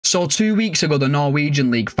So 2 weeks ago, the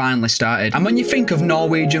Norwegian League finally started. And when you think of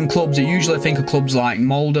Norwegian clubs, you usually think of clubs like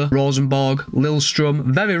Molde, Rosenborg,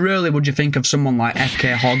 Lillestrøm. Very rarely would you think of someone like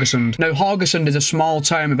FK Haugesund. Now, Haugesund is a small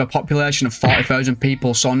town with a population of 40,000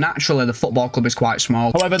 people, so naturally the football club is quite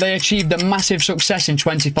small. However, they achieved a massive success in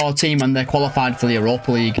 2014 when they qualified for the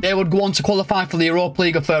Europa League. They would go on to qualify for the Europa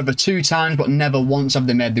League a further 2 times, but never once have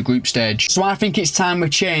they made the group stage. So I think it's time we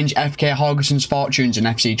change FK Haugesund's fortunes in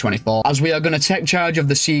FC24, as we are going to take charge of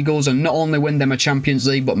the Seagulls and not only win them a Champions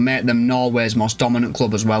League, but make them Norway's most dominant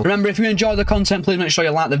club as well. Remember, if you enjoy the content, please make sure you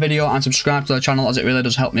like the video and subscribe to the channel, as it really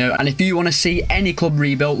does help me out. And if you want to see any club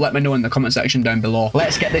rebuilt, let me know in the comment section down below.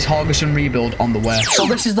 Let's get this Haugesund rebuild on the way. So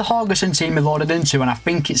this is the Haugesund team we loaded into, and I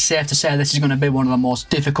think it's safe to say this is going to be one of the most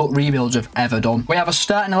difficult rebuilds I've ever done. We have a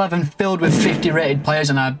starting 11 filled with 50 rated players,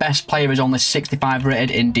 and our best player is only 65 rated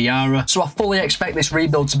in Diarra. So I fully expect this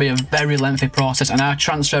rebuild to be a very lengthy process, and our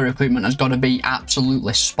transfer recruitment has got to be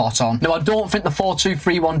absolutely spot on. Now, I don't think the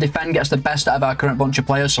 4-2-3-1 defend gets the best out of our current bunch of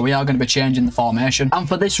players, so we are going to be changing the formation. And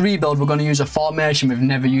for this rebuild, we're going to use a formation we've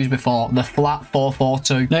never used before, the flat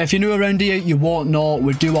 4-4-2. Now, if you're new around here, you won't know,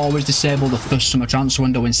 we do always disable the first summer transfer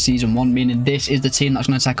window in season 1, meaning this is the team that's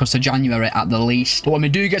going to take us to January at the least. But when we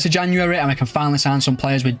do get to January and we can finally sign some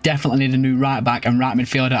players, we definitely need a new right back and right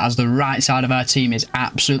midfielder, as the right side of our team is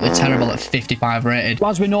absolutely terrible at 55 rated.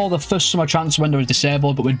 Well, as we know, the first summer transfer window is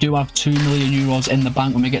disabled, but we do have €2 million in the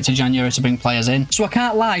bank when we get to January to bring players in. So I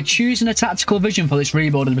can't lie, choosing a tactical vision for this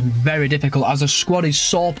rebuild has been very difficult, as the squad is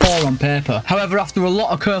so poor on paper. However, after a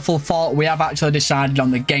lot of careful thought, we have actually decided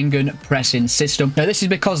on the Gengen pressing system. Now, this is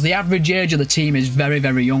because the average age of the team is very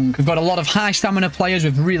young. We've got a lot of high stamina players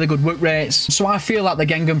with really good work rates, so I feel like the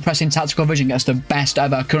Gengen pressing tactical vision gets the best out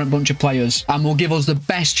of our current bunch of players and will give us the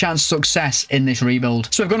best chance of success in this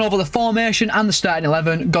rebuild. So we've gone over the formation and the starting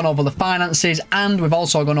 11, gone over the finances, and we've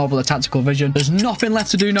also gone over the tactical vision. There's nothing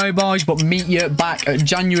left to do now, boys, but meet you back at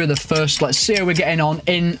January the 1st. Let's see how we're getting on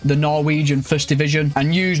in the Norwegian First Division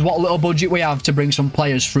and use what little budget we have to bring some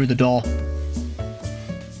players through the door.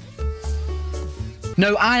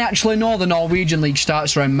 Now, I actually know the Norwegian League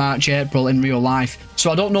starts around March, April in real life, so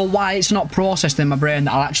I don't know why it's not processed in my brain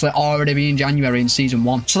that I'll actually already be in January in season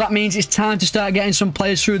 1. So that means it's time to start getting some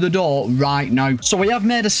players through the door right now. So we have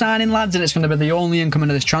made a signing, lads, and it's going to be the only income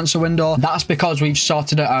into this transfer window. That's because we've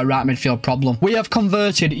sorted out our right midfield problem. We have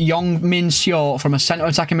converted Young Min Seo from a centre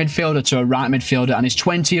attacking midfielder to a right midfielder, and he's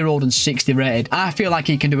 20-year-old and 60 rated. I feel like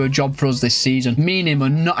he can do a job for us this season, meaning we're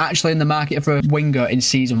not actually in the market for a winger in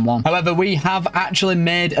season 1. However, we have actually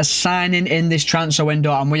made a signing in this transfer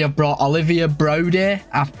window, and we have brought Olivier Brode,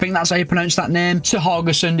 I think that's how you pronounce that name, to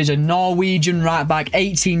Haugesund. He's a Norwegian right back,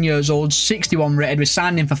 18 years old, 61 rated. We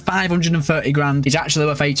signed him for 530 grand. He's actually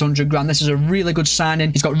worth 800 grand. This is a really good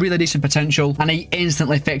signing. He's got really decent potential, and he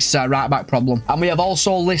instantly fixes our right back problem. And we have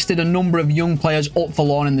also listed a number of young players up for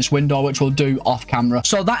loan in this window, which we'll do off camera.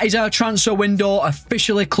 So that is our transfer window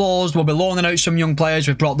officially closed. We'll be loaning out some young players.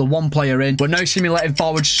 We've brought the 1 player in. We're now simulating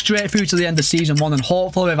forward straight through to the end of season 1, and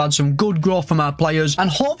hopefully we've had some good growth from our players, and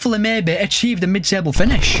hopefully maybe achieved a mid-table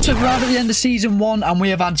finish. So we're at the end of season 1, and we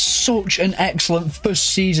have had such an excellent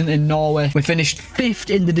first season in Norway. We finished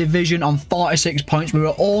 5th in the division on 46 points. We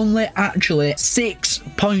were only actually 6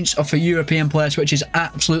 points off a European place, which is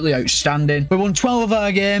absolutely outstanding. We won 12 of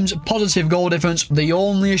our games, positive goal difference. The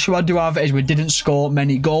only issue I do have is we didn't score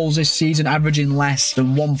many goals this season, averaging less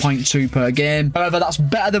than 1.2 per game. However, that's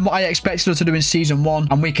better than what I expected us to do in season 1,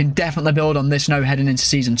 and we can definitely build on this now heading into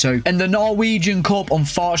season 2. In the Norwegian Cup,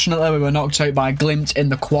 unfortunately, we were knocked out by Glimt in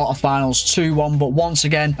the quarterfinals 2-1, but once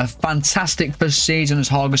again, a fantastic first season as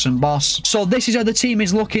Haugesund boss. So this is how the team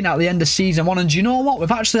is looking at the end of season 1, and do you know what?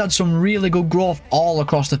 We've actually had some really good growth all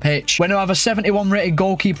across the pitch. We now have a 71 rated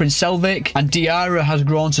goalkeeper in Selvik, and Diarra has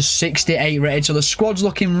grown to 68 rated, so the squad's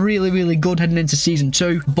looking really good heading into season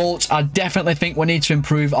 2, but I definitely think we need to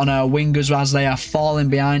improve on our wingers, as they are falling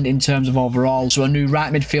behind in terms of overall. So a new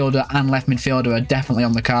right midfielder and left midfielder are definitely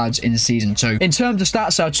on the cards in season 2. In terms of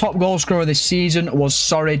stats, our top goal scorer this season was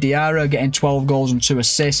Diarra, getting 12 goals and 2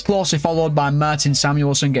 assists, closely followed by Martin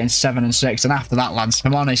Samuelsson getting 7 and 6. And after that, lads, if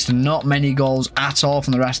I'm honest, not many goals at all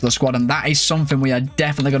from the rest of the squad, and that is something we are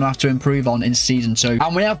definitely going to have to improve on in season 2.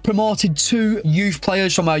 And we have promoted 2 youth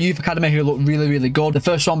players from our youth academy who look really good. The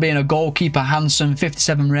first one being a goalkeeper, Hansen,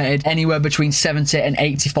 57 rated, anywhere between 70 and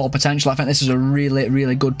 84 potential. I think this is a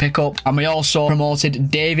really good pickup. And we also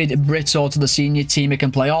promoted David Brito to the senior team. He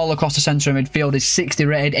can play all across the centre of midfield. He's 60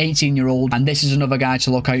 rated, 18-year-old, and this is another guy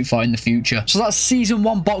to look out for in the future. So that's season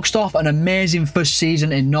 1 boxed off. An amazing first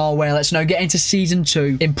season in Norway. Let's now get into season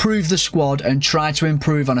 2, improve the squad, and try to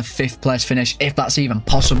improve on a 5th place finish if that's even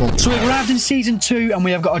possible. So we've arrived in season 2, and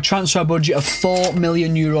we have got a transfer budget of 4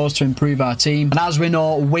 million euros to improve our team. And as we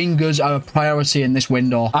know, wingers are a priority in this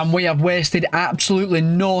window, and we have wasted absolutely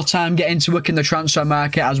no time getting to work in the transfer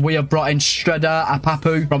market, as we have brought in Streda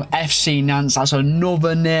Apapu from FC Nantes. That's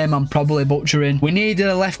another name I'm probably butchering. We needed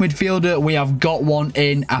a left midfielder. We have got one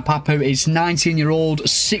in Apapu. He's 19-year-old,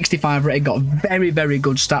 65 rated, got very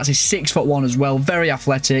good stats. He's 6'1" as well, very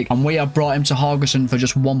athletic, and we have brought him to Haugesund for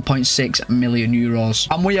just 1.6 million euros.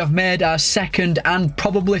 And we have made our second and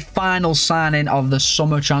probably final signing of the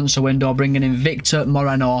summer transfer window, bringing in Victor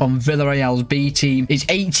Moreno from Villarreal's B team. He's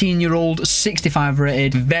 18-year-old, 65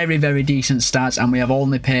 rated, very decent stats, and we have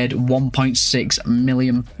only paid 1.6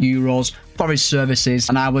 million euros for his services,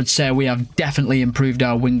 and I would say we have definitely improved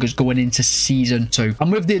our wingers going into season 2.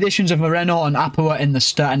 And with the additions of Moreno and Apua in the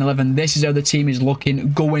starting 11, this is how the team is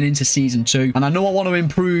looking going into season 2. And I know I want to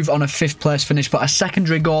improve on a 5th place finish, but a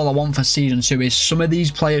secondary goal I want for season 2 is some of these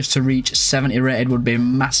players to reach 70 rated would be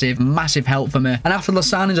massive help for me. And after the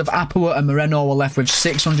signings of Apua and Moreno, we're left with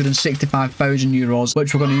 665,000 euros,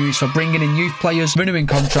 which we're going to use for bringing in youth players, renewing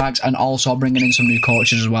contracts, and also bringing in some new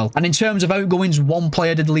coaches as well. And in terms of outgoings, one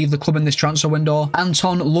player did leave the club in this transfer window.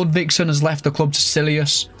 Anton Ludvigsson has left the club to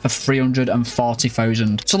Silius for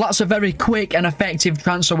 340,000. So that's a very quick and effective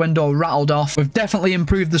transfer window rattled off. We've definitely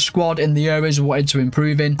improved the squad in the areas we wanted to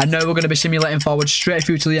improve in. I know we're going to be simulating forward straight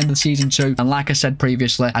through to the end of season 2, and like I said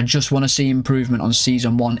previously, I just want to see improvement on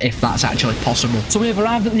season 1 if that's actually possible. So we have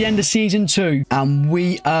arrived at the end of season 2, and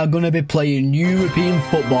we are going to be playing European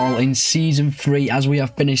football in season 3, as we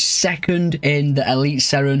have finished 2nd in the Elite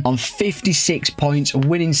Serum on 56 points,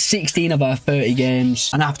 winning 16 of our 30 games.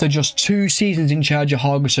 And after just 2 seasons in charge of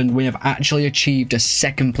Haugesund, we have actually achieved a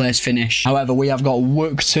 2nd place finish. However, we have got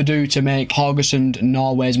work to do to make Haugesund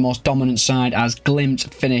Norway's most dominant side, as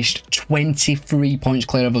Glimt finished 23 points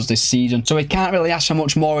clear of us this season. So we can't really ask for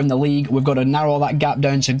much more in the league. We've got to narrow that gap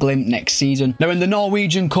down to Glimt next season. Now in the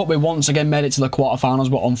Norwegian Cup, we once again made it to the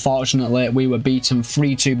quarterfinals, but unfortunately we were beaten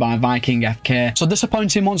 3-2 by Viking FK. So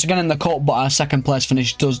disappointing once again in the cup, but our 2nd place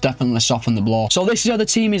finish does definitely soften the blow. So this is how the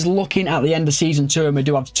team is looking at the end of season 2, and we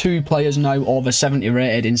do have 2 players now over 70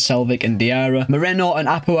 rated in Selvik and Diarra. Moreno and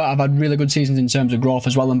Apua have had really good seasons in terms of growth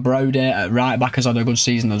as well, and Brody at right back has had a good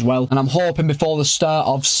season as well. And I'm hoping before the start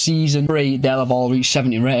of season 3 they'll have all reached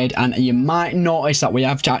 70 rated. And you might notice that we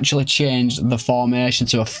have actually changed the formation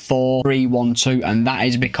to a 4-3-1-2, and that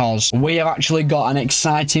is because we have actually got an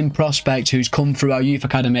exciting prospect who's come through our youth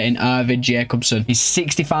academy in Arvid Jacobsen. He's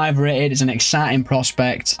 65 rated, is an exciting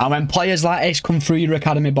prospect, and when players like this come through your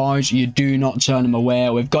academy, boys, you do not turn him away.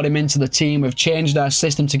 We've got him into the team, we've changed our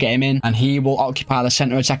system to get him in, and he will occupy the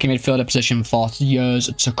centre attacking midfielder position for years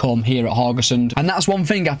to come here at Haugesund. And that's one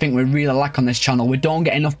thing I think we really lack on this channel. We don't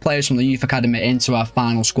get enough players from the youth academy into our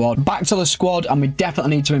final squad. Back to the squad, and we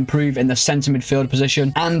definitely need to improve in the centre midfield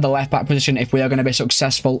position and the left back position if we are going to be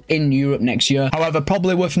successful in Europe next year. However,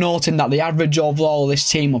 probably worth noting that the average overall of this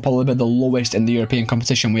team will probably be the lowest in the European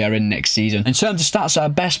competition we are in next season. In terms of stats, our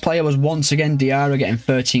best player was once again Diarra, getting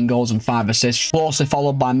 13 goals and 5 assists, closely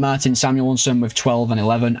followed by Martin Samuelsson with 12 and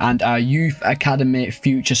 11, and our youth academy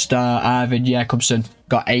future star Arvid Jacobsen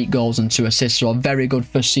got 8 goals and 2 assists, so a very good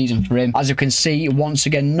first season for him. As you can see, once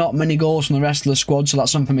again, not many goals from the rest of the squad, so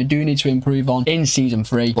that's something we do need to improve on in season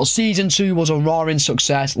 3. But season 2 was a roaring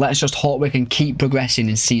success. Let's just hope we can keep progressing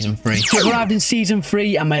in season 3. We've arrived in season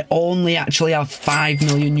 3, and we only actually have 5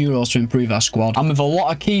 million euros to improve our squad. And with a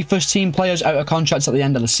lot of key first team players out of contracts at the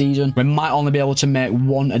end of the season, we might only be able to make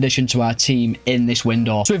 1 addition to our team in this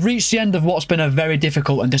window. So we've reached the end of what's been a very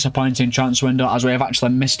difficult and disappointing transfer window, as we have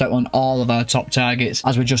actually missed out on all of our top targets,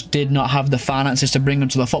 as we just did not have the finances to bring them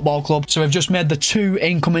to the football club. So we've just made the 2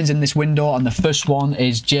 incomings in this window, and the first one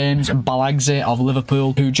is James Balagze of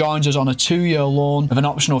Liverpool, who joins us on a 2-year loan with an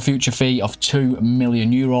optional future fee of 2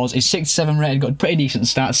 million euros. He's 67 rated, got pretty decent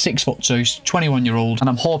stats, 6'2", 21-year-old, and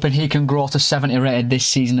I'm hoping he can grow to 70 rated this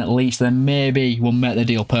season at least, then maybe we'll make the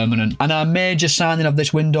deal permanent. And our major signing of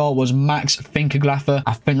this window was Max Finkergraffer,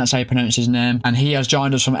 I think that's how you pronounce his name, and he has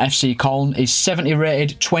joined us from FC Köln. He's 70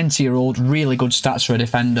 rated, 20-year-old, really good stats for a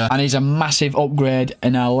defender, and he's a massive upgrade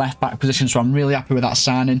in our left back position, so I'm really happy with that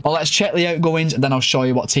signing. But let's check the outgoings, and then I'll show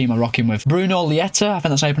you what team I'm rocking with. Bruno Lieta, I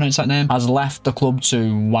think that's how you pronounce that name, has left the club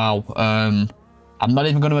to, wow, I'm not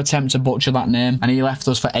even going to attempt to butcher that name. And he left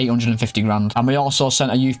us for 850 grand. And we also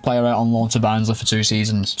sent a youth player out on loan to Barnsley for 2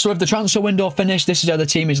 seasons. So with the transfer window finished, this is how the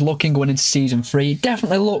team is looking going into season 3. It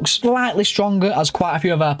definitely looks slightly stronger, as quite a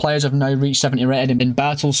few of our players have now reached 70 rated in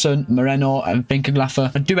Bertelsen, Moreno and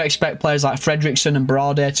Vinkergraffer. I do expect players like Fredriksson and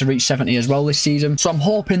Brade to reach 70 as well this season. So I'm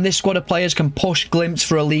hoping this squad of players can push Glimt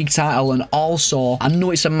for a league title. And also, I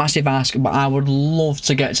know it's a massive ask, but I would love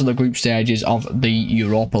to get to the group stages of the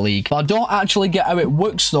Europa League. But I don't actually get how it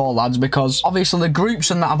works though, lads, because obviously the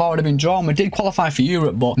groups and that have already been drawn. We did qualify for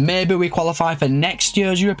Europe, but maybe we qualify for next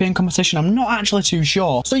year's European competition. I'm not actually too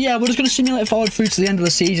sure. So yeah, we're just going to simulate forward through to the end of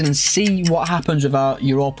the season and see what happens with our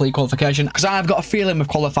Europa League qualification, because I've got a feeling we've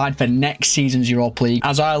qualified for next season's Europa League,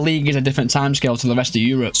 as our league is a different timescale to the rest of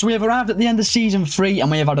Europe. So we have arrived at the end of season 3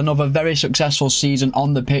 and we have had another very successful season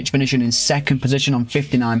on the pitch, finishing in 2nd position on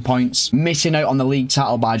 59 points, missing out on the league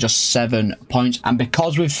title by just 7 points. And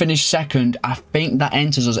because we've finished 2nd, I think that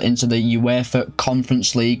enters us into the UEFA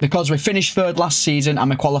Conference League, because we finished 3rd last season and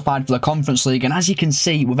we qualified for the Conference League. And as you can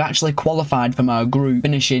see, we've actually qualified from our group,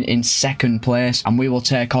 finishing in 2nd place, and we will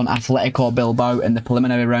take on Atletico Bilbao in the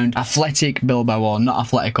preliminary round. Athletic Bilbao, not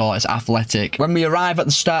Atletico, it's Athletic. When we arrive at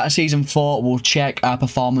the start of season 4, we'll check our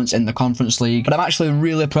performance in the Conference League. But I'm actually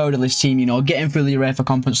really proud of this team, you know, getting through the UEFA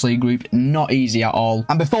Conference League group, not easy at all.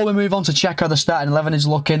 And before we move on to check how the starting 11 is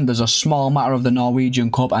looking, there's a small matter of the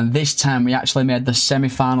Norwegian Cup, and this time we actually made the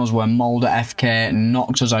semi-finals where Molde FK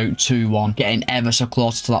knocked us out 2-1, getting ever so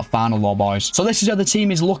close to that final though, boys. So this is how the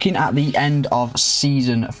team is looking at the end of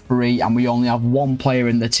season 3, and we only have one player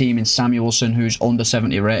in the team in Samuelsson who's under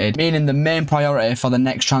 70 rated, meaning the main priority for the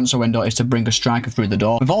next transfer window is to bring a striker through the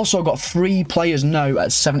door. We've also got 3 players now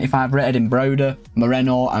at 75 rated in Brode,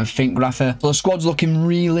 Moreno and Vinkergraffer. So the squad's looking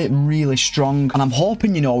really strong, and I'm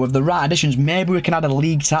hoping, you know, with the right additions, maybe we can add a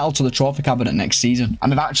league title to the trophy cabinet next season.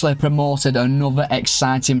 And we've actually promoted another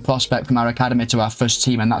exciting prospect from our academy to our first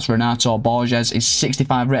team, and that's Renato Borges. He's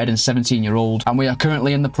 65 rated and 17-year-old, and we are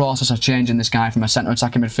currently in the process of changing this guy from a centre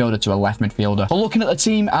attacking midfielder to a left midfielder. So looking at the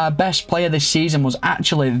team, our best player this season was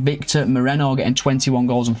actually Victor Moreno, getting 21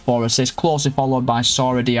 goals and 4 assists, closely followed by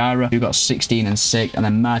Sora Diarra, who got 16 and 6, and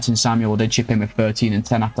then Martin Samuel did chip in with 13 and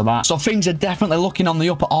 10 after that. So things are definitely looking on the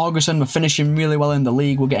up at Haugesund. We're finishing really well in the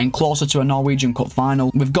league. We're getting closer to a Norwegian Cup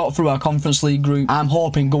final. We've got through our Conference League group. I'm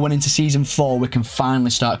hoping going into season 4 we can finally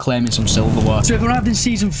start claiming some silverware. So we've arrived in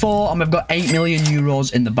season 4 and we've got 8 million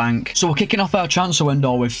euros in the bank. So we're kicking off our transfer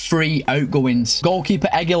window with 3 outgoings. Goalkeeper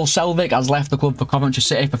Egil Selvik has left the club for Coventry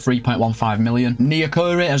City for 3.15 million.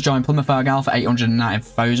 Niakuri has joined Plymouth Argyle for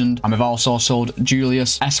 890,000, and we've also sold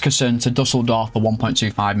Julius Eskesson to Dusseldorf for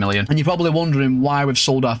 1.25 million. And you're probably wondering why we've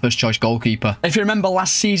sold our first choice goalkeeper. If you remember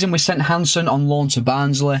last season, we sent Hansen on loan to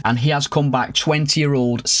Barnsley, and he has come back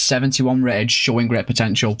 20-year-old, 71 rated, showing great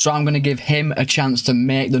potential. So I'm going to give him a chance to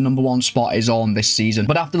make the #1 spot his own this season.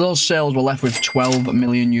 But after those sales, we're left with 12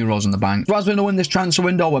 million euros in the bank. So as we know, in this transfer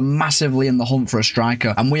window, we're massively in the hunt for a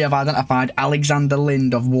striker, and we have identified Alexander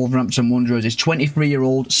Lind of Wolverhampton Wanderers. He's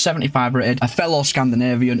 23-year-old, 75 rated, a fellow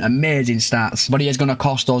Scandinavian, amazing stats, but he is going to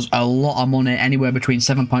cost us a lot of money, anywhere between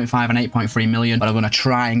 7.5 and 8.3 million. But I'm going to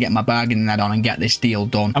try and get my bargaining head on and get this deal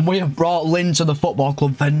done. And we have brought Lind to the football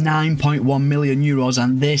club for 9.1 million euros,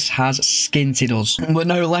 and this has skinted us. And we're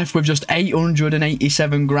now left with just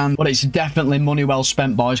 887 grand, but it's definitely money well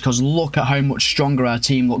spent, boys, because look at how much stronger our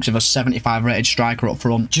team looks with a 75 rated striker up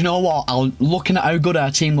front. Do you know what? Looking at how good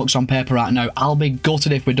our team looks on paper right now, I'll be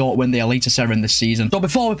gutted if we don't win the Elite Series this season. So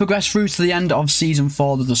before we progress through to the end of season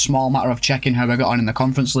 4, there's a small matter of checking how we got on in the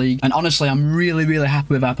Conference League. And honestly, I'm really happy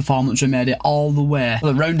with our performance. We made it all the way to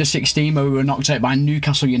the round of 16, where we were knocked out by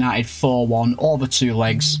Newcastle United 4-1 over 2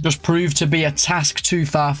 legs. Just proved to be a task too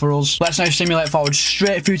far for us. Let's now simulate forward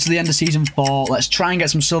straight through to the end of season 4. Let's try and get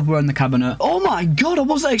some silverware in the cabinet. Oh my god, I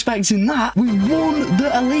wasn't expecting that. We won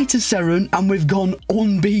the Elite Series and we've gone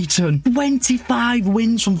unbeaten. 25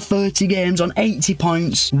 wins from 30 games on 80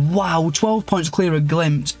 points. Wow, 12 points clear of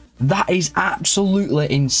Glimt. That is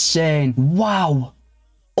absolutely insane. Wow.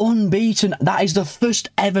 Unbeaten. That is the first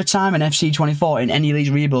ever time in FC24 in any of these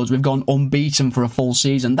rebuilds we've gone unbeaten for a full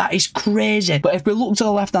season. That is crazy. But if we look to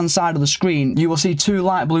the left hand side of the screen, you will see 2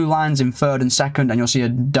 light blue lines in 3rd and 2nd, and you'll see a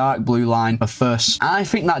dark blue line for 1st. I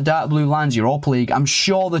think that dark blue line's Europa League. I'm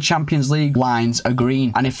sure the Champions League lines are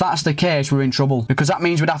green, and if that's the case, we're in trouble, because that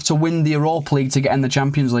means we'd have to win the Europa League to get in the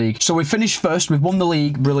Champions League. So we finished 1st, we've won the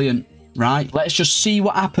league, brilliant. right? Let's just see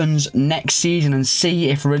what happens next season and see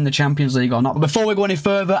if we're in the Champions League or not. But before we go any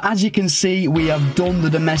further, as you can see, we have done the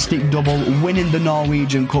domestic double, winning the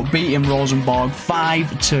Norwegian Cup, beating Rosenborg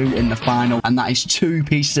 5-2 in the final, and that is 2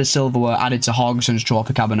 pieces of silverware added to Haugesund's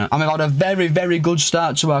trophy cabinet. And we've had a very, very good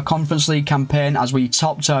start to our Conference League campaign as we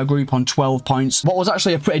topped our group on 12 points. What was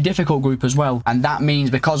actually a pretty difficult group as well, and that means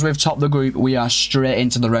because we've topped the group, we are straight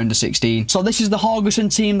into the round of 16. So this is the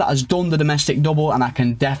Haugesund team that has done the domestic double, and I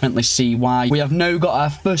can definitely see why. We have now got our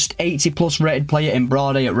first 80+ rated player in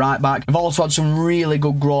Brody at right back. We've also had some really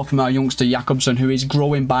good growth from our youngster Jakobsen, who is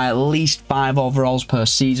growing by at least 5 overalls per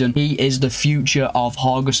season. He is the future of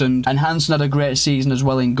Haugesund. And Hansen had a great season as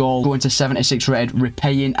well in goal, going to 76 rated,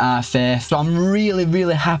 repaying our faith. So I'm really,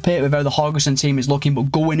 really happy with how the Haugesund team is looking,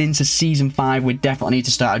 but going into season 5, we definitely need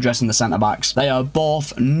to start addressing the centre-backs. They are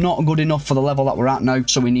both not good enough for the level that we're at now,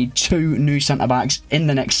 so we need 2 new centre-backs in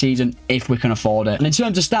the next season if we can afford it. And in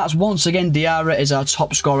terms of stats, once again, Diarra is our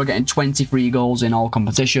top scorer, getting 23 goals in all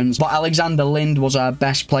competitions, but Alexander Lind was our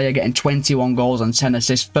best player, getting 21 goals and 10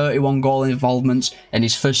 assists, 31 goal involvements in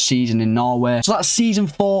his first season in Norway. So that's season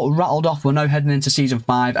 4 rattled off. We're now heading into season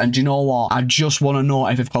 5, and do you know what? I just want to know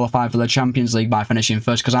if we've qualified for the Champions League by finishing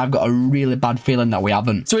first, because I've got a really bad feeling that we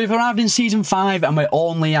haven't. So we've arrived in season 5 and we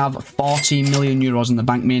only have 14 million euros in the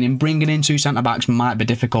bank, meaning bringing in 2 centre-backs might be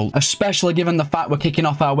difficult, especially given the fact we're kicking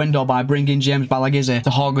off our window by bringing James Balagizi to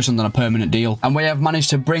Haugesund on a permanent deal. And we have managed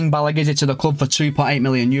to bring Balagizi to the club for 2.8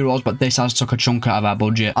 million euros, but this has took a chunk out of our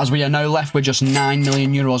budget, as we are now left with just 9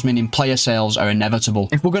 million euros, meaning player sales are inevitable.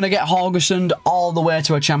 If we're going to get Haugesund all the way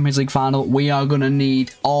to a Champions League final, we are going to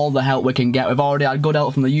need all the help we can get. We've already had good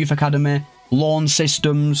help from the youth academy, loan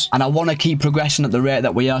systems, and I want to keep progressing at the rate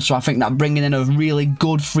that we are, so I think that bringing in a really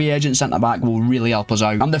good free agent centre-back will really help us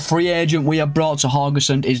out. And the free agent we have brought to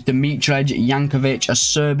Haugesund is Dimitrij Jankovic, a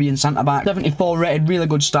Serbian centre-back, 74 rated, really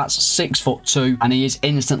good stats, 6'2", and he is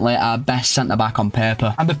instantly our best centre-back on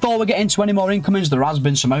paper. And before we get into any more incomings, there has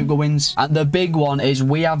been some outgoings, and the big one is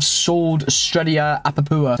we have sold Stredia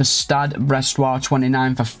Apapua to Stade Brestois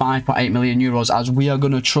 29 for 5.8 million euros, as we are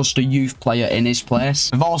going to trust a youth player in his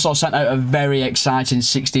place. We've also sent out a very exciting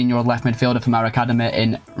 16-year-old left midfielder from our academy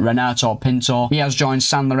in Renato Pinto. He has joined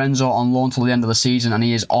San Lorenzo on loan till the end of the season, and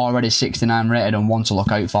he is already 69 rated and one to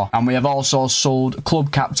look out for. And we have also sold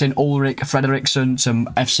club captain Ulrik Fredriksson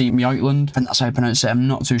to FC Mjøtland. I think that's how you pronounce it, I'm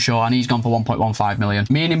not too sure, and he's gone for 1.15 million,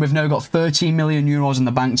 meaning we've now got 13 million euros in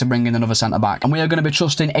the bank to bring in another centre-back. And we are going to be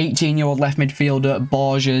trusting 18-year-old left midfielder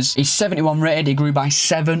Borges. He's 71 rated, he grew by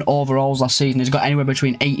 7 overalls last season, he's got anywhere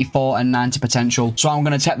between 84 and 90 potential, so I'm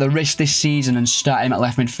going to take the risk this season and start him at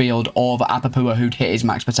left midfield over Apapua, who'd hit his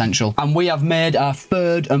max potential. And we have made our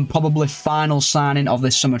 3rd and probably final signing of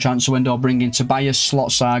this summer transfer window, bringing Tobias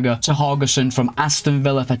Slotsager to Haugesund from Aston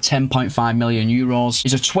Villa for 10.5 million euros.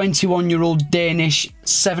 He's a 21-year-old Danish,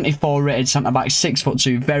 74 rated centre-back,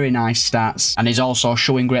 6'2", very nice stats, and he's also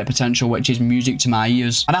showing great potential, which is music to my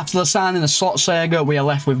ears. And after the signing of Slotsager, we are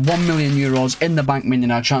left with 1 million euros in the bank, meaning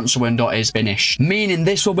our transfer window is finished. Meaning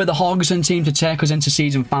this will be the Haugesund team to take us into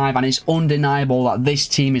season 5, and it's undeniable that this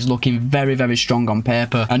team is looking very, very strong on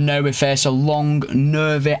paper. And now we face a long,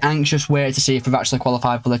 nervy, anxious wait to see if we've actually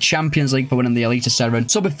qualified for the Champions League for winning the Elite 7.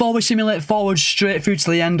 So before we simulate forward straight through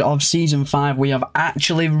to the end of season 5, we have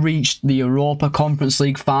actually reached the Europa Conference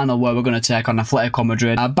League final, where we're going to take on Atletico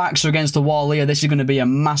Madrid. Our backs are against the wall here. This is going to be a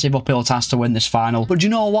massive uphill task to win this final. But do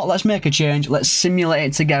you know what? Let's make a change. Let's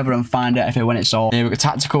simulate it together and find out if we win it all. Here we go,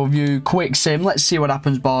 tactical view, quick sim. Let's see what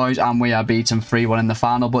happens, boys. And we are beaten 3-1 in the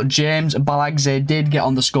final. But James Balagze did get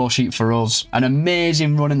on the score sheet for us. An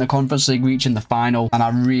amazing run in the Conference League, reaching the final, and I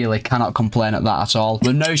really cannot complain at that at all.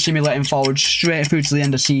 We're now simulating forward straight through to the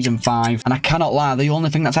end of season 5, and I cannot lie, the only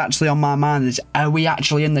thing that's actually on my mind is, are we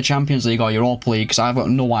actually in the Champions League or Europa League? Because I've got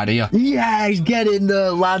no idea. Yes, get in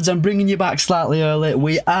there, lads. I'm bringing you back slightly early.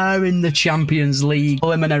 We are in the Champions League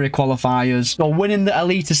preliminary qualifiers. So winning the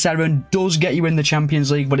Elite 7 does get you in the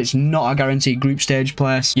Champions League, but it's not a guaranteed group stage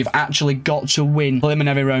place. You've actually got to win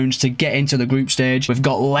preliminary rounds to get into the group stage. We've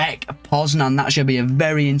got Lech Poznan. That should be a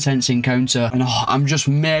very intense encounter. And I'm just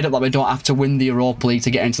made up that we don't have to win the Europa League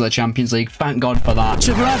to get into the Champions League. Thank God for that.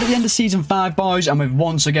 So we're at the end of season 5, boys, and we've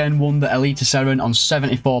once again won the Elite 7 on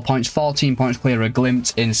 74 points, 14 points clear of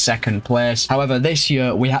Glimt in second place. However, this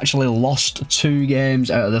year we actually lost 2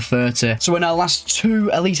 games out of the 30. So in our last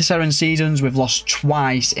 2 Eliteserien seasons, we've lost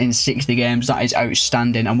twice in 60 games. That is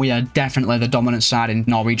outstanding, and we are definitely the dominant side in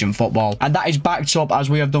Norwegian football. And that is backed up as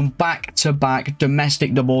we have done back-to-back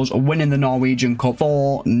domestic doubles, winning the Norwegian Cup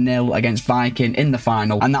 4-0 against Viking in the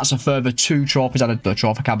final. And that's a further 2 trophies added to the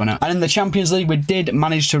trophy cabinet. And in the Champions League, we did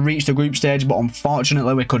manage to reach the group stage, but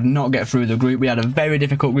unfortunately, we could not get through the group. We had a very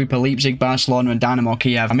difficult group of Leipzig, Barcelona, and Dynamo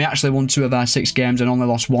Kiev. And we actually won 2 of our 6 games and only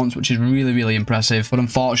lost once, which is really, really impressive. But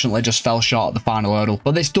unfortunately, just fell short at the final hurdle.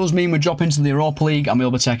 But this does mean we drop into the Europa League, and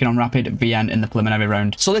we'll be taking on Rapid Vienna in the preliminary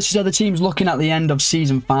round. So this is how the team's looking at the end of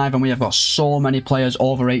season 5, and we have got so many players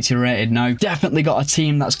over 80 rated now. Definitely got a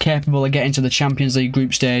team that's capable of getting to the Champions League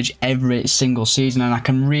group stage every single season, and I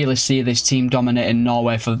can really see this team dominating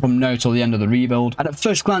Norway from now till the end of the rebuild. And at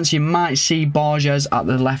first glance, you might see Borges at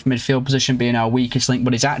the left midfield position being our weakest link,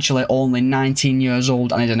 but he's actually only 19 years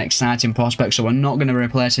old and is an exciting prospect, so we're not going to be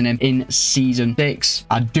replacing him in season 6.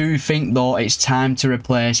 I do think though it's time to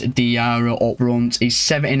replace Diarra up front. He's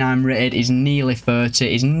 79 rated, he's nearly 30,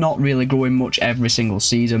 he's not really growing much every single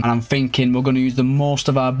season, and I'm thinking we're going to use the most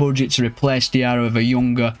of our budget to replace Diarra with a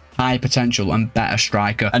younger, high potential and better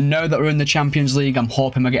striker. And now that we're in the Champions League, I'm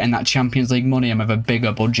hoping we're getting that Champions League money and with a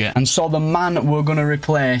bigger budget. And so the man we're going to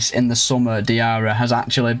replace in the summer, Diarra, has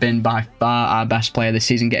actually been by far our best player this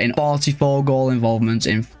season, getting 44 goal involvements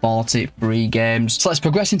in 43 games. So let's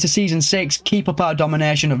progress into season 6, keep up our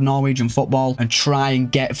domination of Norwegian football, and try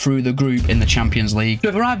and get through the group in the Champions League. So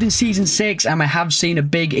we've arrived in season 6, and we have seen a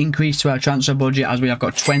big increase to our transfer budget, as we have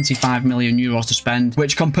got 25 million euros to spend,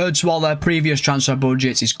 which compared to all their previous transfer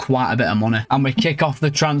budgets is quite a bit of money. And we kick off the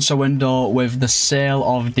transfer window with the sale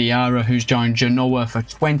of Diarra, who's joined Genoa for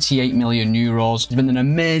 28 million euros. He's been an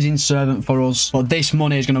amazing servant for us, but this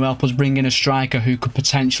money is going to help us bring in a striker who could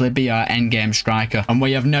potentially be our endgame striker. And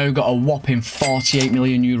we have now got a whopping 48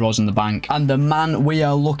 million euros in the bank. And the man we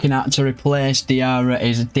are looking at to replace Diarra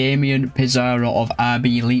is Damien Pizarro of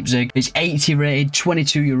RB Leipzig. He's 80 rated,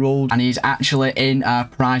 22-year-old, and he's actually in our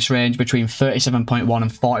price range between 37.1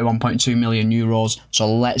 and 41.2 million euros.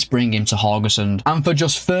 So let's bring him to Haugesund. And for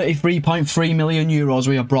just 33.3 million euros,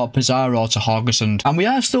 we have brought Pizarro to Haugesund. And we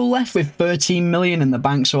are still left with 13 million in the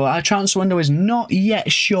bank, so our transfer window is not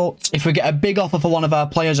yet shut. If we get a big offer for one of our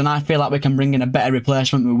players and I feel like we can bring in a better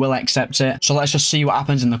replacement, we will accept it. So let's just see what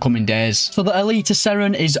happens in the coming days. So the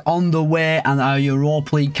Eliteserien is on the way, and our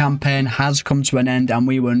Europa League campaign has come to an end, and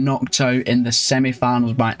we were knocked out in the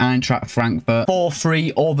semi-finals by Eintracht Frankfurt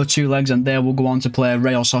 4-3 over 2 legs, and they will go on to play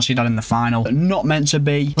Real Sociedad in the final. But not meant to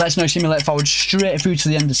be. Let's now simulate forward straight through to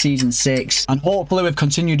the end of season 6, and hopefully we've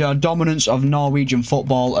continued our dominance of Norwegian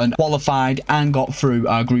football and qualified and got through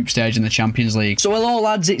our group stage in the Champions League. So hello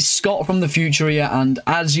lads, it's Scott from the future here, and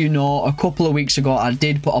as you know, a couple of weeks ago I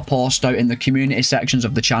did put a post out in the community sections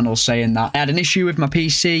of the channel saying that I had an issue with my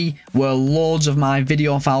PC where loads of my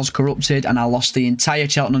video files corrupted and I lost the entire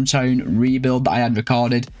Cheltenham Town rebuild that I had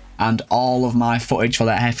recorded and all of my footage for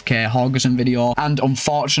that FK Haugesund video. And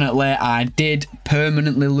unfortunately, I did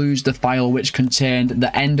permanently lose the file which contained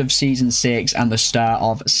the end of season 6 and the start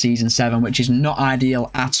of season 7, which is not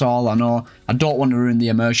ideal at all. I know I don't want to ruin the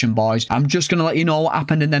immersion, boys. I'm just going to let you know what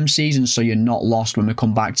happened in them seasons so you're not lost when we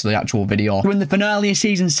come back to the actual video. So in the finale of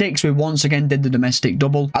season 6, we once again did the domestic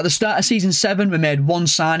double. At the start of season 7, we made one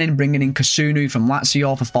signing, bringing in Kasunu from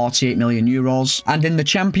Lazio for 48 million euros. And in the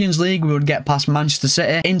Champions League, we would get past Manchester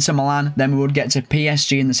City, Inter Milan, then we would get to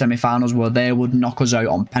PSG in the semi-finals where they would knock us out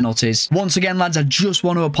on penalties. Once again, lads, I just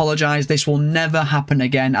want to apologise. This will never happen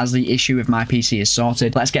again as the issue with my PC is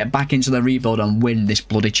sorted. Let's get back into the rebuild and win this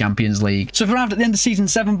bloody Champions League. So we've arrived at the end of season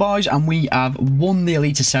 7, boys, and we have won the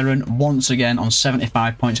Eliteserien once again on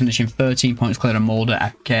 75 points, finishing 13 points clear of Molde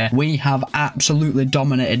FK. We have absolutely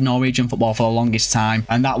dominated Norwegian football for the longest time,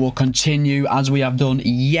 and that will continue as we have done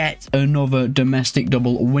yet another domestic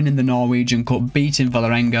double, winning the Norwegian Cup, beating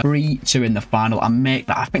Vålerenga 3-2 in the final, and make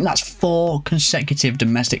that, I think that's 4 consecutive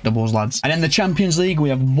domestic doubles, lads. And in the Champions League, we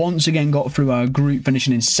have once again got through our group,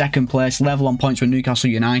 finishing in second place, level on points with Newcastle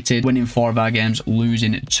United, winning 4 of our games,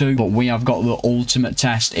 losing 2. But we have got the ultimate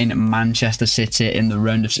test in Manchester City in the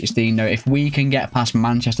round of 16. Now, if we can get past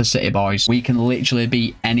Manchester City, boys, we can literally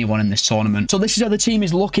beat anyone in this tournament. So this is how the team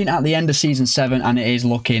is looking at the end of season 7, and it is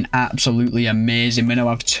looking absolutely amazing. We now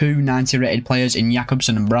have 2 90 rated players in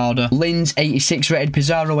Jakobsen and Brada. Linz 86 rated,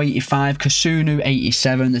 Pizarro 85, Kasunu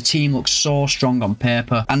 87. The team looks so strong on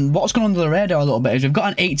paper. And what's gone under the radar a little bit is we've got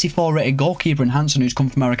an 84 rated goalkeeper in Hansen who's come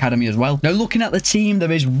from our academy as well. Now, looking at the team,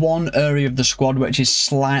 there is one area of the squad which is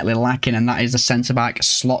slightly lacking, lacking, and that is the centre-back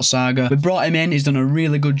slot saga. We brought him in, he's done a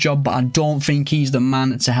really good job, but I don't think he's the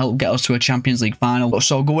man to help get us to a Champions League final.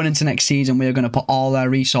 So going into next season, we are going to put all our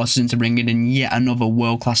resources into bringing in yet another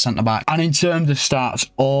world-class centre-back. And in terms of stats,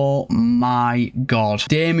 oh my God.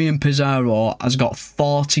 Damian Pizarro has got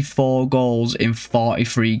 44 goals in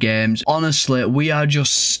 43 games. Honestly, we are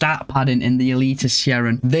just stat padding in the Elite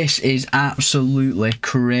Sierran. This is absolutely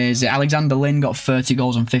crazy. Alexander Lind got 30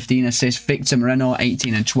 goals and 15 assists. Victor Moreno,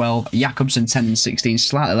 18 and 12. Jakobsen, 10 and 16.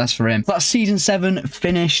 Slightly less for him. That's season 7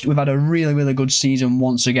 finished. We've had a really good season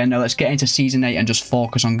once again. Now let's get into season 8 and just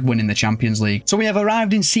focus on winning the Champions League. So we have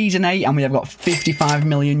arrived in season 8 and we have got 55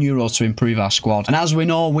 million euros to improve our squad. And as we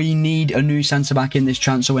know, we need a new centre-back in this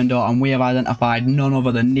transfer window, and we have identified none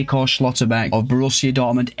other than Nico Schlotterbeck of Borussia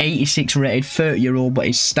Dortmund. 86 rated, 30-year-old, but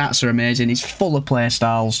his stats are amazing. He's full of play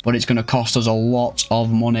styles, but it's going to cost us a lot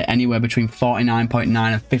of money, anywhere between 49.9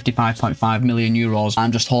 and 55.5 million euros.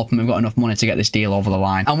 I'm just hoping we've got enough money to get this deal over the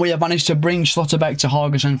line. And we have managed to bring Schlotterbeck to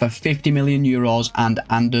Haugesund for 50 million euros and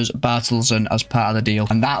Anders Bartelsen as part of the deal.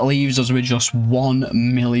 And that leaves us with just 1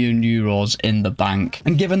 million euros in the bank.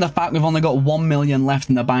 And given the fact we've only got 1 million left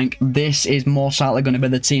in the bank, this is most likely going to be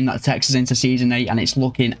the team that takes us into season 8, and it's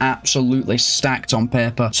looking absolutely stacked on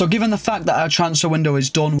paper. So given the fact that our transfer window is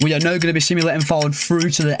done, we are now going to be simulating forward through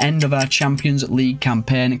to the end of our Champions League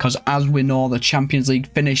campaign, because as we know, the Champions League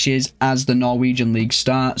finishes as the Norwegian League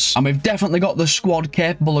starts, and we've definitely got the squad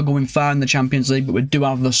capable of going far in the Champions League, but we do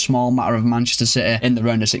have the small matter of Manchester City in the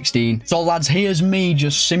round of 16. So lads, here's me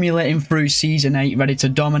just simulating through season 8, ready to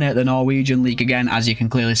dominate the Norwegian League again. As you can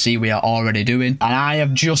clearly see, we are already doing, and I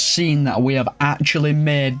have just seen that we have actually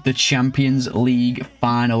made the Champions League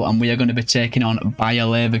final, and we are going to be taking on Bayer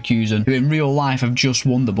Leverkusen, who in real life have just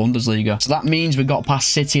won the Bundesliga. So that means we got past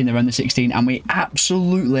City in the round of 16, and we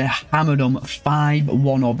absolutely hammered them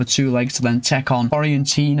 5-1 over 2 legs to then take on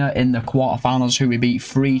Fiorentina in the quarterfinals, who we beat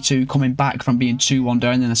 3-2, coming back from being 2-1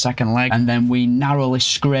 down in the second leg, and then we narrowly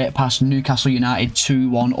scraped past Newcastle United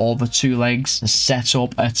 2-1 over 2 legs to set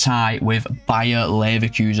up a tie with Bayer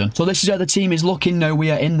Leverkusen. So this is how the team is looking now.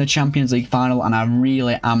 We are in the Champions League final, and I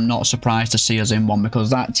really am not surprised to see us in one, because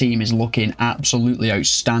that team is looking absolutely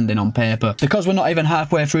outstanding on paper. Because we're not even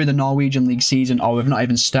halfway through the Norwegian League season, or we've not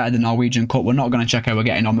even started the Norwegian Cup, we're not going to check how we're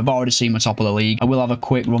getting on. We've already seen we're top of the league. I will have a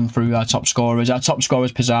quick run through our top scorers. Our top scorer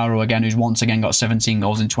is Pizarro again, who's once again got 17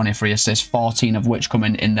 goals and 23 assists, 14 of which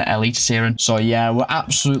coming in the Elite Sierran. So yeah, we're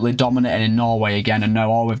absolutely dominating in Norway again, and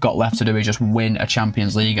now all we've got left to do is just win a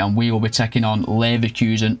Champions League, and we will be taking on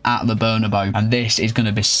Leverkusen at the Bernabeu. And this is going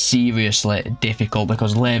to be seriously difficult,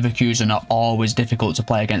 because Leverkusen are always difficult to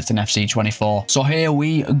play against in FC24. So here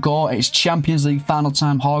we go. It's Champions League final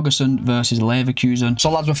time, Haugesund versus Leverkusen.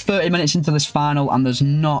 So lads, we're 30 minutes into this final, and there's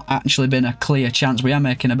not actually been a clear chance. We are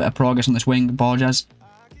making a bit of progress on this wing. Borges.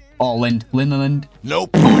 Oh, Lind.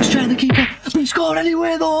 Nope. Oh, straight at the keeper. We scored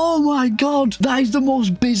anyway, though. Oh, my God. That is the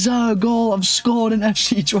most bizarre goal I've scored in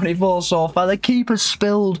FC24 so far. The keeper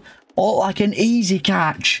spilled. Oh, like an easy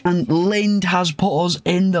catch, and Lind has put us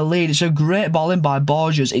in the lead. It's a great ball in by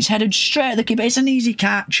Borges. It's headed straight at the keeper. It's an easy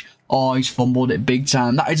catch. Oh, he's fumbled it big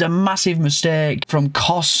time. That is a massive mistake from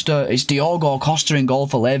Costa. It's Diogo Costa in goal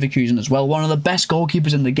for Leverkusen as well. One of the best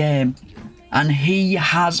goalkeepers in the game. And he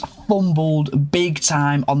has fumbled big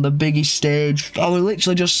time on the biggest stage. I was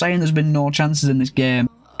literally just saying there's been no chances in this game.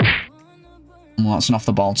 Well, that's an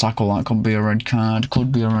off-the-ball tackle. That could be a red card.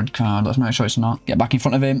 Could be a red card. Let's make sure it's not. Get back in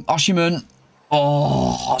front of him. Osimhen.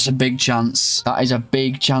 Oh, that's a big chance. That is a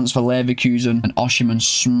big chance for Leverkusen. And Osimhen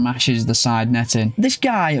smashes the side netting. This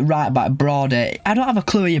guy, right back, Brode. I don't have a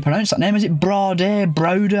clue how you pronounce that name. Is it Brode?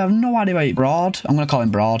 Brode? I have no idea about it. Broad? I'm going to call him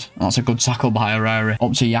Broad. That's a good tackle by Herrera.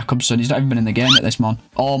 Up to Jakobsen. He's not even been in the game yet, this man.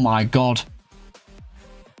 Oh, my God.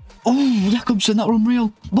 Oh, Jakobsen, that were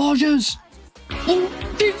unreal. Borges. Oh,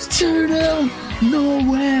 it's 2-0.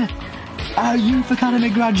 No way. Our youth academy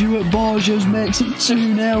graduate Borges makes it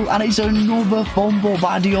 2-0, and it's another fumble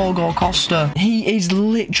by Diogo Costa. He is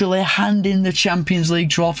literally handing the Champions League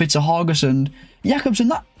trophy to Haugesund.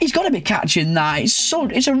 Jakobsen, he's got to be catching that.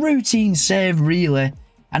 It's a routine save, really.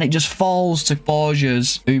 And it just falls to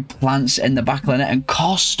Borges, who plants it in the back of the net. And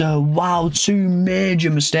Costa, wow, 2 major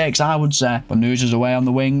mistakes, I would say. But News is away on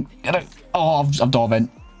the wing. Oh, I've dove in.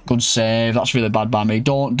 Good save. That's really bad by me.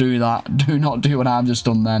 Don't do that. Do not do what I've just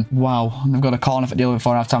done then. Wow. We've got a corner for deal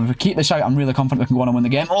before half time. If we keep this out, I'm really confident we can go on and win the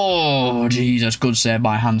game. Oh, Jesus. Good save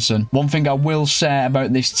by Hansen. One thing I will say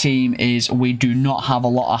about this team is we do not have a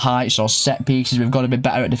lot of height, so set pieces, we've got to be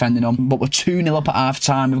better at defending them. But we're 2-0 up at half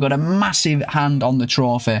time. We've got a massive hand on the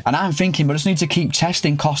trophy. And I'm thinking we just need to keep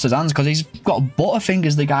testing Costa's hands, because he's got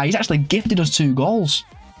butterfingers, the guy. He's actually gifted us 2 goals.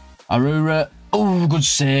 Arura. Oh, good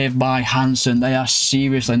save by Hansen. They are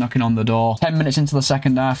seriously knocking on the door. 10 minutes into the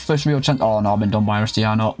second half. First real chance. Oh, no, I've been done by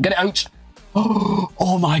Cristiano. Get it out.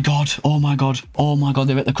 Oh, my God. Oh, my God. Oh, my God.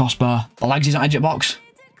 They've hit the crossbar. The legs is at edge of box.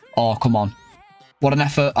 Oh, come on. What an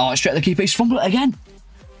effort. Oh, it's straight to the keeper. He's fumbled it again.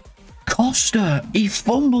 Costa. He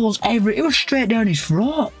fumbles every... It was straight down his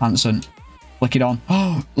throat. Hansen. Flick it on.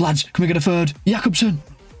 Oh, lads, can we get a third? Jakobsen.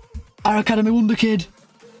 Our academy wonder kid.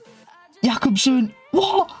 Jakobsen.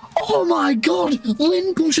 What? Oh my God.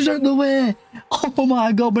 Lynn pushes out the way. Oh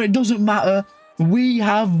my God, but it doesn't matter. We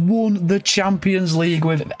have won the Champions League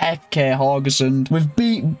with FK Haugesund. We've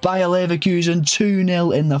beat Bayer Leverkusen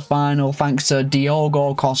 2-0 in the final thanks to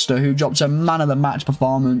Diogo Costa, who dropped a man of the match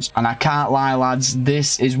performance. And I can't lie, lads,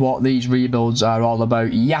 this is what these rebuilds are all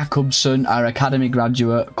about. Jakobsen, our academy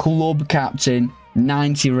graduate, club captain,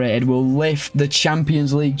 90 rated, will lift the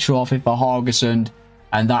Champions League trophy for Haugesund.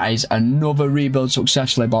 And that is another rebuild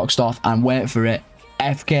successfully boxed off. And wait for it.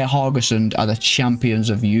 FK Haugesund are the champions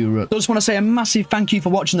of Europe. I just want to say a massive thank you for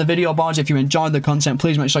watching the video, boys. If you enjoyed the content,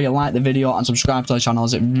 please make sure you like the video and subscribe to the channel,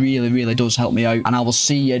 as it really does help me out. And I will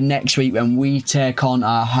see you next week when we take on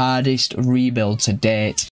our hardest rebuild to date.